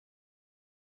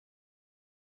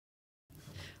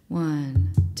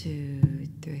1, 2,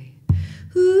 3.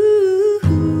 Ooh.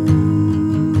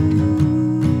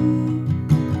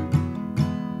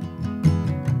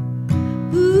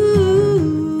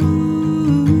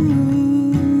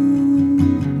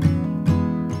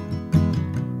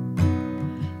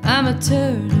 I'm a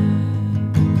turner,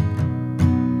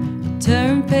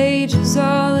 turn pages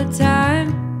all the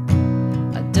time.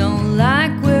 I don't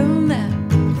like where I'm at.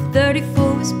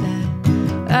 34 is bad.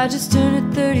 I just turned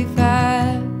at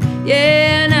 35.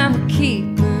 Yeah, and I'm a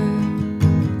keeper.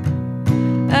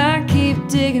 I keep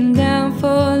digging down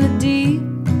for the deep,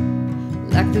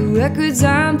 like the records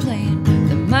I'm playing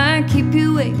that might keep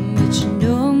you waiting, but you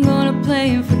know I'm gonna play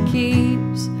 'em for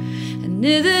keeps. And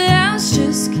if the house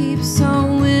just keeps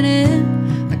on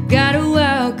winning, I got a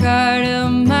wild card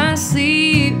up my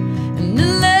sleeve. And the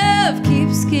love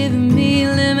keeps giving me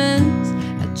lemons,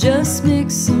 I just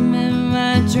mix them in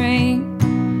my drink.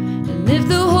 And if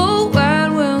the whole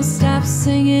wide world stops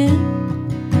singing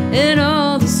and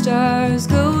all the stars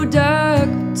go dark,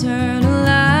 I'll turn a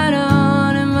light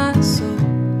on in my soul,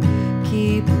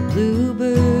 keep a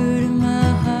bluebird in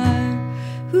my heart.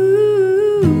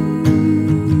 Ooh.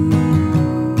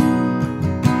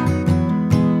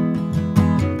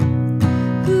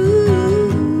 Ooh.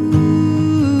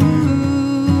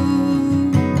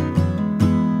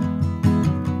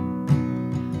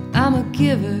 I'm a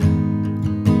giver,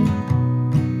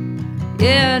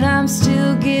 yeah, and I'm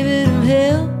still giving them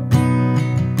hell.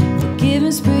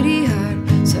 Forgiving's pretty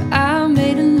hard, so I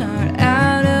made an art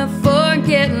out of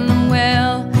forgetting them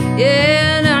well.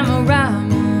 Yeah, and I'm a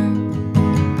rhymer.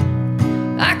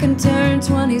 I can turn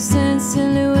 20 cents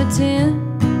into a 10.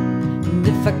 And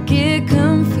if I get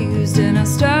confused and I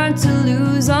start to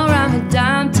lose, I'll rhyme a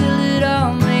dime till it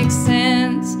all makes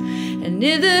sense. And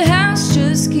if the house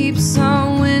just keeps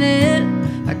on winning,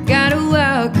 I got a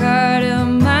wild card up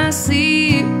my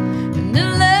sleeve. And the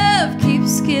love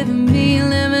keeps giving me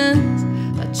lemons,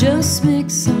 I just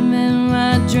mix them in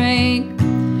my drink.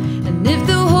 And if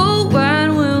the whole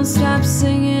wide world stops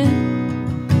singing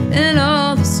and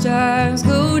all the stars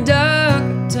go dark,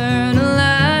 I turn a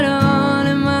light on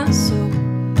in my soul,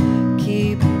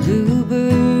 keep a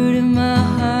bluebird in my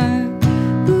heart.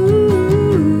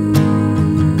 Ooh.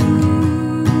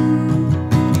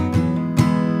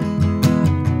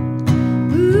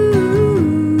 Ooh.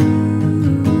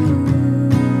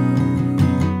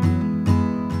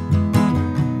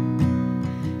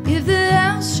 If the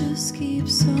house just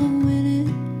keeps on winning,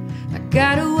 I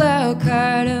got a wild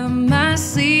card up my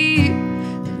sleeve.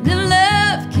 And the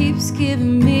love keeps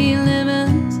giving me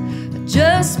lemons, I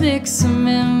just mix them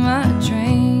in my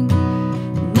drink.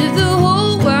 And if the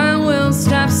whole wide world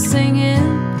stops singing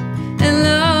and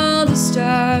all the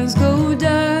stars go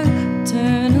dark, I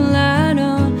turn a light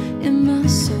on in my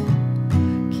soul,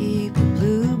 keep a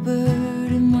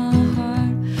bluebird in my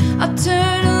heart. I'll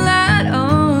turn a light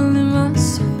on in my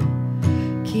soul,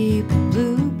 keep a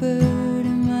bluebird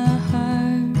in my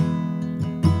heart.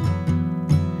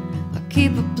 I'll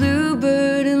keep a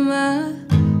bluebird in my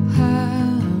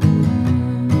heart.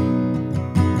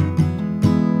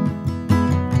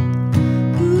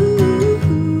 Ooh.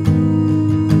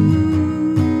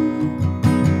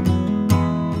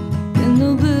 And the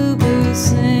bluebird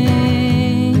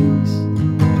sings.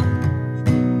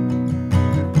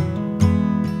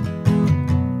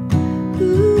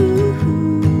 Ooh.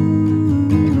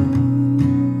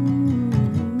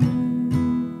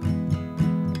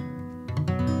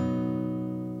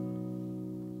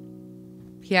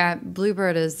 Yeah,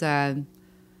 Bluebird is a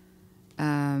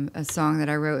song that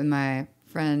I wrote with my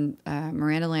friend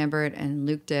Miranda Lambert and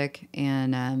Luke Dick.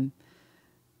 And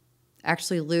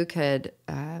actually, Luke had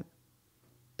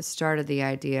started the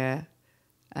idea,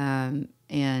 and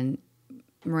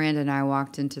Miranda and I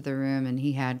walked into the room, and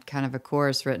he had kind of a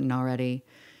chorus written already.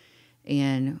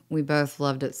 And we both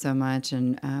loved it so much,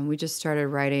 and we just started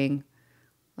writing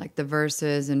like the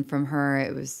verses. And from her,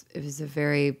 it was a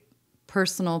very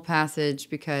personal passage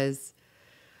because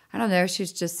I don't know,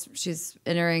 she's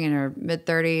entering in her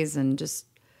mid-30s and just,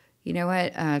 you know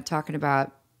what, talking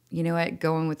about, you know what,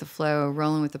 going with the flow,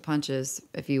 rolling with the punches,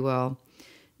 if you will.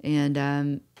 And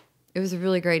it was a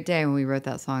really great day when we wrote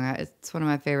that song. It's one of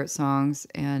my favorite songs,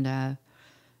 and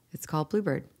it's called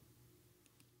Bluebird.